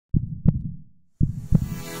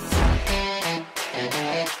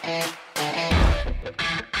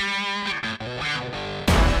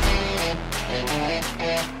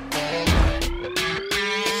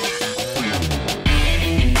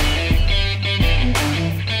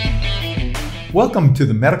Welcome to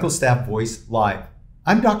the Medical Staff Voice Live.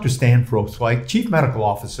 I'm Dr. Stan Froswijk, Chief Medical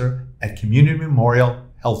Officer at Community Memorial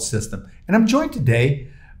Health System, and I'm joined today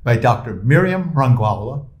by Dr. Mariam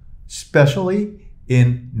Rangwala, specialty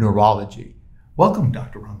in neurology. Welcome,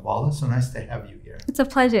 Dr. Rangwala. So nice to have you here. It's a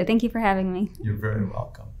pleasure. Thank you for having me. You're very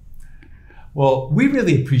welcome. Well, we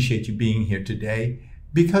really appreciate you being here today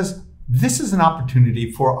because this is an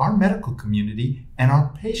opportunity for our medical community and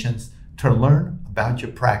our patients to learn about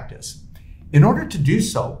your practice. In order to do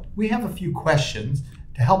so, we have a few questions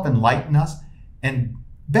to help enlighten us and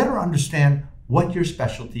better understand what your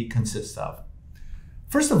specialty consists of.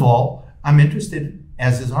 First of all, I'm interested,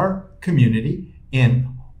 as is our community,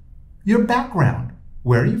 in your background.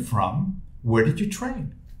 Where are you from? Where did you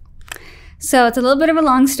train? So it's a little bit of a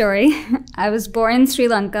long story. I was born in Sri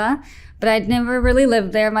Lanka, but I'd never really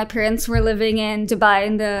lived there. My parents were living in Dubai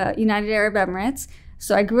in the United Arab Emirates.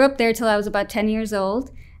 So I grew up there till I was about 10 years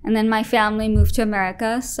old. And then my family moved to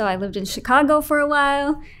America. So I lived in Chicago for a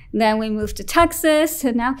while. Then we moved to Texas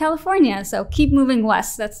and now California. So keep moving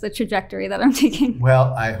west. That's the trajectory that I'm taking.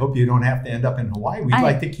 Well, I hope you don't have to end up in Hawaii. We'd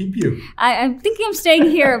like to keep you. I'm thinking of staying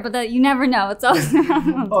here, but you never know. It's always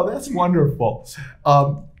Oh, that's wonderful.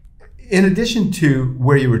 In addition to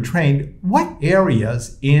where you were trained, what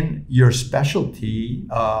areas in your specialty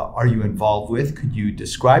are you involved with? Could you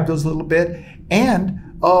describe those a little bit? And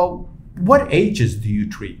what ages do you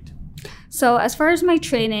treat? So as far as my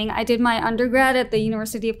training, I did my undergrad at the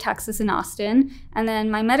University of Texas in Austin, and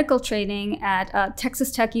then my medical training at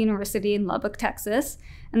Texas Tech University in Lubbock, Texas.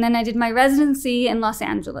 And then I did my residency in Los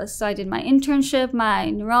Angeles. So I did my internship, my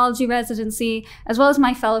neurology residency, as well as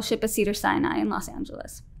my fellowship at Cedars Sinai in Los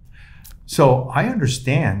Angeles. So I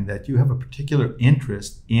understand that you have a particular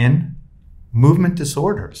interest in movement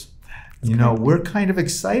disorders. You know, we're kind of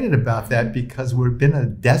excited about that because we've been a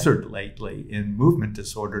desert lately in movement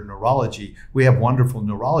disorder neurology. We have wonderful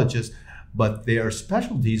neurologists, but their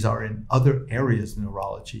specialties are in other areas of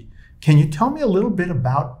neurology. Can you tell me a little bit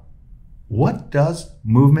about what does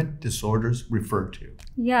movement disorders refer to?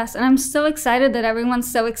 Yes, and I'm so excited that everyone's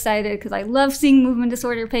so excited because I love seeing movement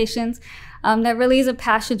disorder patients. That really is a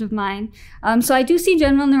passion of mine. So I do see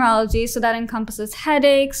general neurology, so that encompasses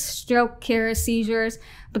headaches, stroke care, seizures,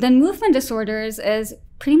 but then movement disorders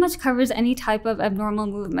pretty much covers any type of abnormal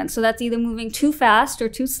movement. So that's either moving too fast or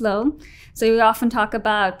too slow. So we often talk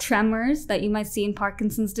about tremors that you might see in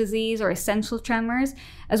Parkinson's disease or essential tremors,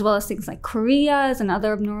 as well as things like choreas and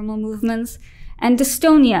other abnormal movements, and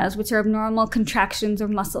dystonias, which are abnormal contractions of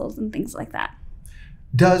muscles and things like that.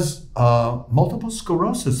 Does multiple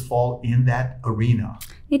sclerosis fall in that arena?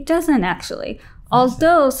 It doesn't actually.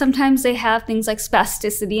 Although sometimes they have things like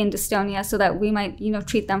spasticity and dystonia, so that we might,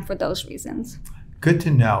 treat them for those reasons. Good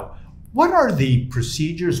to know. What are the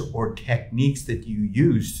procedures or techniques that you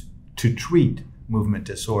use to treat movement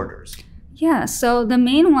disorders? Yeah, so the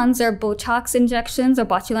main ones are Botox injections or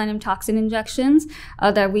botulinum toxin injections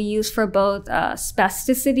that we use for both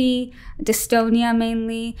spasticity, dystonia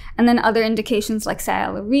mainly, and then other indications like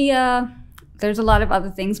sialorrhea. There's a lot of other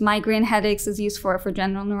things. Migraine headaches is used for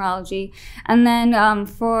general neurology. And then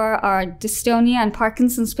for our dystonia and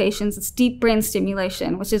Parkinson's patients, it's deep brain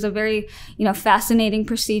stimulation, which is a very fascinating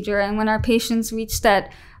procedure. And when our patients reach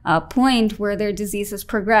that point where their disease has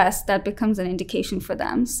progressed, that becomes an indication for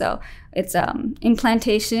them. So it's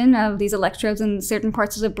implantation of these electrodes in certain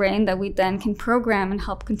parts of the brain that we then can program and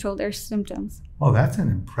help control their symptoms. Well, that's an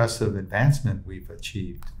impressive advancement we've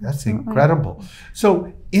achieved. That's incredible.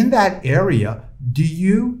 So in that area, do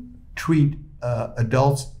you treat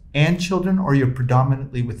adults and children, or you're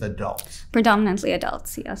predominantly with adults? Predominantly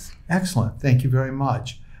adults, yes. Excellent. Thank you very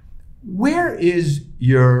much. Where is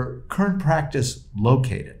your current practice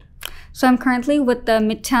located? So I'm currently with the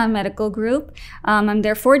Midtown Medical Group. I'm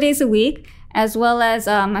there 4 days a week, as well as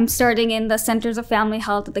I'm starting in the Centers of Family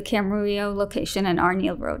Health at the Camarillo location and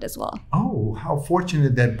Arneal Road as well. Oh, how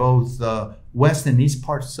fortunate that both the west and east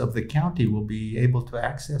parts of the county will be able to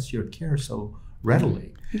access your care so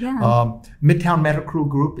readily. Yeah. Midtown Medical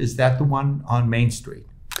Group, is that the one on Main Street?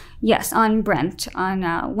 Yes, on Brent, on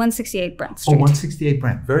 168 Brent Street. Oh, 168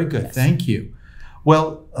 Brent. Very good. Yes. Thank you.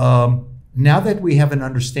 Well, now that we have an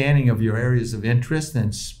understanding of your areas of interest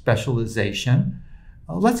and specialization,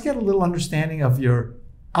 let's get a little understanding of your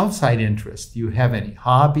outside interests. Do you have any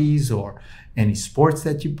hobbies or any sports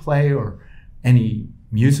that you play or any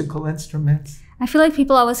musical instruments? I feel like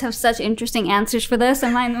people always have such interesting answers for this,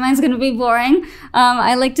 and mine's going to be boring.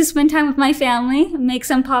 I like to spend time with my family, make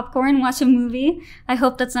some popcorn, watch a movie. I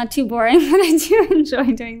hope that's not too boring, but I do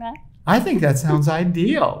enjoy doing that. I think that sounds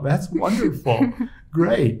ideal. That's wonderful.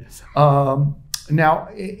 Great. Now,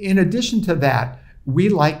 in addition to that, we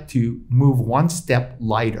like to move one step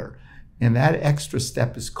lighter. And that extra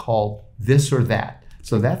step is called this or that.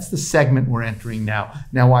 So that's the segment we're entering now.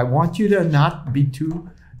 Now, I want you to not be too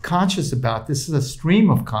conscious about this. This is a stream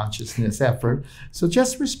of consciousness effort. So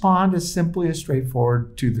just respond as simply as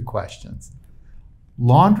straightforward to the questions.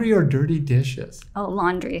 Laundry or dirty dishes? Oh,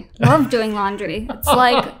 laundry. Love doing laundry. It's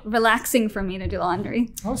like relaxing for me to do laundry.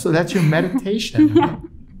 Oh, so that's your meditation. Yeah.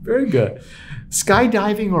 Very good.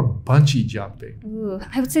 Skydiving or bungee jumping? Ooh,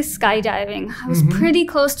 I would say skydiving. I was pretty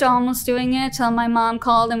close to almost doing it till my mom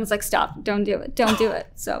called and was like, stop, don't do it, don't do it.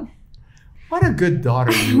 So, what a good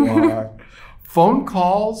daughter you are. Phone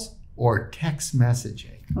calls or text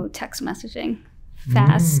messaging? Oh, text messaging.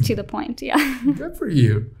 Fast, to the point, yeah. Good for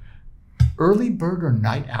you. Early bird or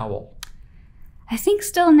night owl? I think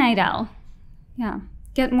still night owl. Yeah,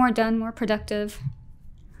 get more done, more productive.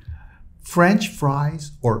 French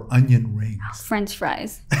fries or onion rings? French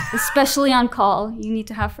fries. Especially on call, you need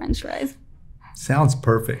to have French fries. Sounds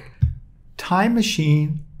perfect. Time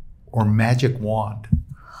machine or magic wand?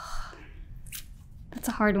 That's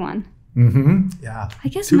a hard one. Yeah. I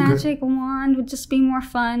guess magic wand would just be more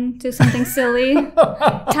fun. Do something silly.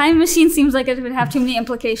 Time machine seems like it would have too many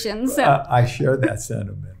implications. So. I share that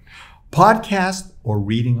sentiment. Podcast or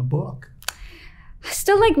reading a book? I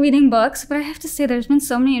still like reading books, but I have to say there's been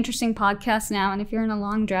so many interesting podcasts now, and if you're in a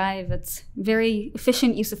long drive, it's very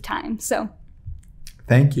efficient use of time. So,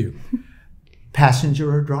 thank you.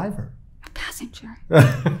 Passenger or driver? Passenger.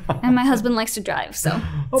 And my husband likes to drive, so.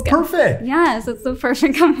 Oh, perfect. Yes, it's the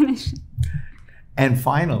perfect combination. And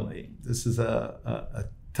finally, this is a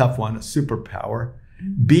tough one, a superpower.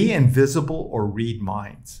 Be invisible or read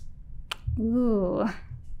minds? Ooh.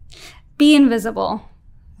 Be invisible.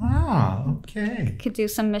 Ah, okay. Could do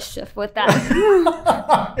some mischief with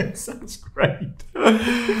that. It sounds great.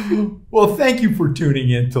 Well, thank you for tuning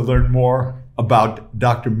in to learn more about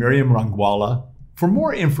Dr. Mariam Rangwala. For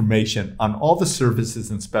more information on all the services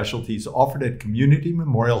and specialties offered at Community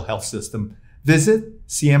Memorial Health System, visit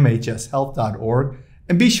cmhshealth.org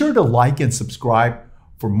and be sure to like and subscribe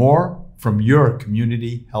for more from your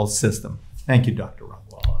community health system. Thank you, Dr.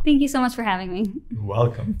 Rangwala. Thank you so much for having me. You're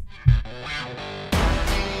welcome.